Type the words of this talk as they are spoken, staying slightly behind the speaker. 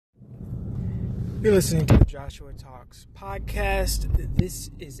You're listening to the Joshua Talks podcast. This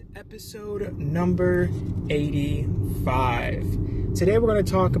is episode number 85. Today we're going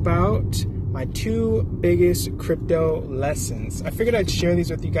to talk about my two biggest crypto lessons. I figured I'd share these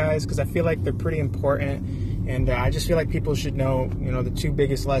with you guys because I feel like they're pretty important, and I just feel like people should know, the two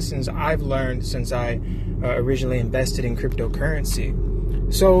biggest lessons I've learned since I originally invested in cryptocurrency.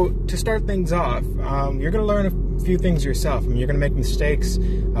 So to start things off, you're going to learn a few things yourself. You're going to make mistakes.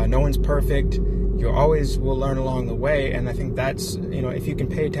 No one's perfect. You always will learn along the way. And I think that's, if you can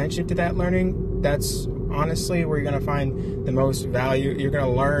pay attention to that learning, that's honestly where you're going to find the most value. You're going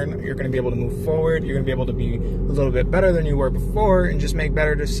to learn. You're going to be able to move forward. You're going to be able to be a little bit better than you were before and just make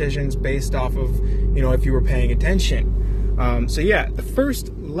better decisions based off of, if you were paying attention. The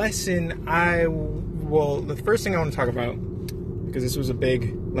first lesson the first thing I want to talk about, because this was a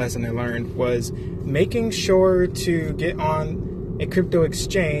big lesson I learned, was making sure to get on a crypto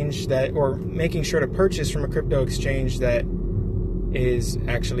exchange or making sure to purchase from a crypto exchange that is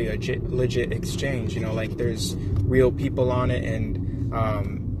actually a legit exchange. Like there's real people on it, and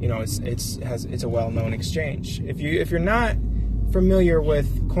it's a well-known exchange. If you're not familiar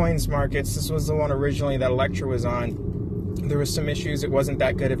with Coins Markets, this was the one originally that Electra was on. There was some issues. It wasn't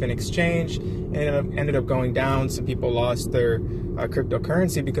that good of an exchange. It ended up going down. Some people lost their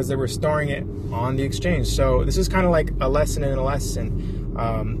cryptocurrency because they were storing it on the exchange. So this is kind of like a lesson in a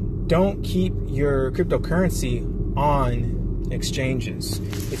lesson. Don't keep your cryptocurrency on exchanges.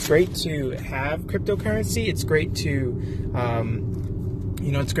 It's great to have cryptocurrency. It's great to,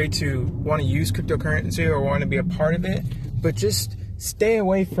 it's great to want to use cryptocurrency or want to be a part of it. But just stay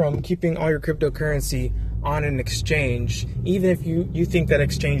away from keeping all your cryptocurrency on an exchange, even if you think that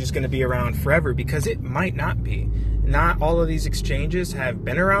exchange is going to be around forever, because it might not be. Not all of these exchanges have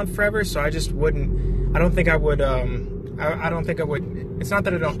been around forever, so I don't think I would, it's not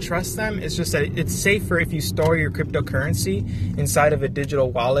that I don't trust them, it's just that it's safer if you store your cryptocurrency inside of a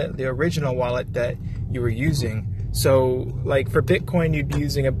digital wallet, the original wallet that you were using. So like for Bitcoin, you'd be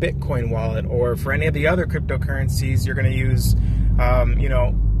using a Bitcoin wallet, or for any of the other cryptocurrencies, you're going to use,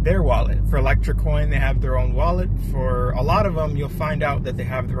 their wallet. For Electra Coin, they have their own wallet. For a lot of them, you'll find out that they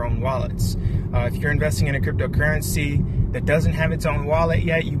have their own wallets. If you're investing in a cryptocurrency that doesn't have its own wallet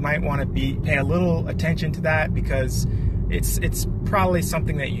yet, you might want to pay a little attention to that, because it's probably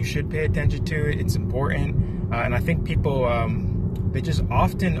something that you should pay attention to. It's important, and I think people they just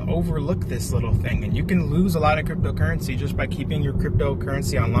often overlook this little thing, and you can lose a lot of cryptocurrency just by keeping your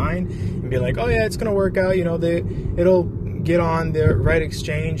cryptocurrency online and be like, oh yeah, it's gonna work out. It'll get on the right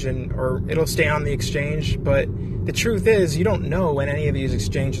exchange or it'll stay on the exchange. But the truth is, you don't know when any of these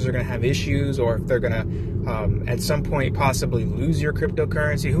exchanges are going to have issues, or if they're going to at some point possibly lose your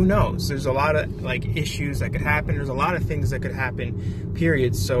cryptocurrency. Who knows? There's a lot of issues that could happen. There's a lot of things that could happen,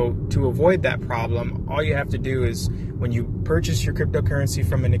 period. So to avoid that problem, all you have to do is, when you purchase your cryptocurrency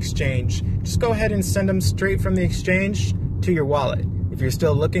from an exchange, just go ahead and send them straight from the exchange to your wallet. If you're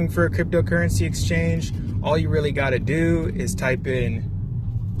still looking for a cryptocurrency exchange, all you really got to do is type in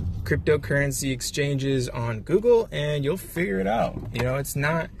cryptocurrency exchanges on Google and you'll figure it out. It's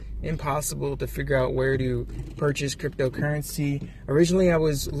not impossible to figure out where to purchase cryptocurrency. Originally, I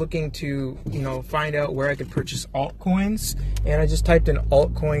was looking to, find out where I could purchase altcoins, and I just typed in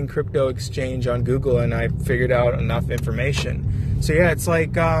altcoin crypto exchange on Google and I figured out enough information. So yeah, it's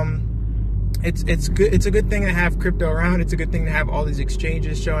like, it's good. It's a good thing to have crypto around. It's a good thing to have all these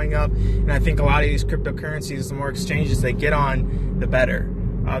exchanges showing up. And I think a lot of these cryptocurrencies, the more exchanges they get on, the better.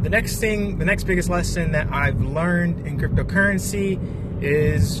 The next biggest lesson that I've learned in cryptocurrency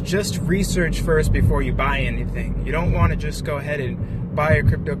is just research first before you buy anything. You don't want to just go ahead and buy a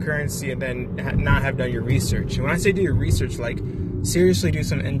cryptocurrency and then not have done your research. And when I say do your research, seriously do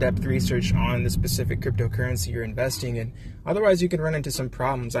some in-depth research on the specific cryptocurrency you're investing in. Otherwise, you can run into some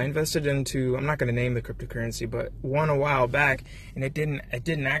problems. I invested into, I'm not going to name the cryptocurrency, but one a while back, and it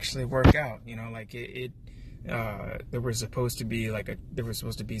didn't actually work out. There was supposed to be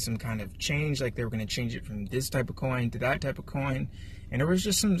some kind of change, they were going to change it from this type of coin to that type of coin, and there was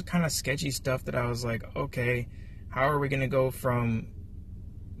just some kind of sketchy stuff that I was like, okay, how are we going to go from?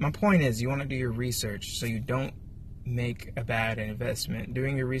 My point is, you want to do your research so you don't make a bad investment.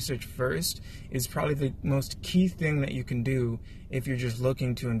 Doing your research first is probably the most key thing that you can do if you're just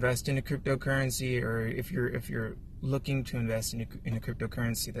looking to invest in a cryptocurrency, or if you're looking to invest in a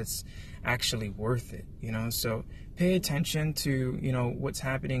cryptocurrency that's actually worth it. So pay attention to what's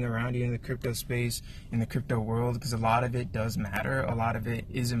happening around you in the crypto space, in the crypto world, because a lot of it does matter, a lot of it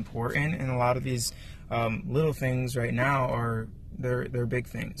is important, and a lot of these little things right now are they're big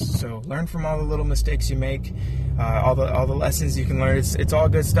things. So learn from all the little mistakes you make, all the lessons you can learn. It's all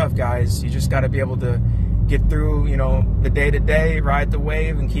good stuff, guys. You just got to be able to get through, the day-to-day, ride the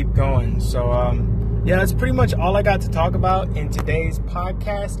wave, and keep going. So, yeah, that's pretty much all I got to talk about in today's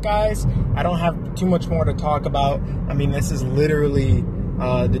podcast, guys. I don't have too much more to talk about. I mean, this is literally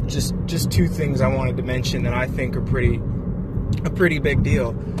just two things I wanted to mention that I think are a pretty big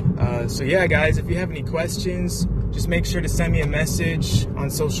deal. So, yeah, guys, if you have any questions, just make sure to send me a message on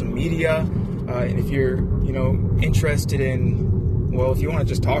social media. And if you're, interested in, well, if you want to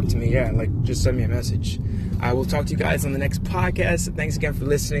just talk to me, just send me a message. I will talk to you guys on the next podcast. Thanks again for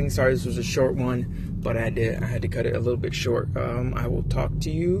listening. Sorry this was a short one, but I had to cut it a little bit short. I will talk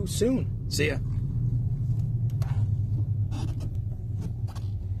to you soon. See ya.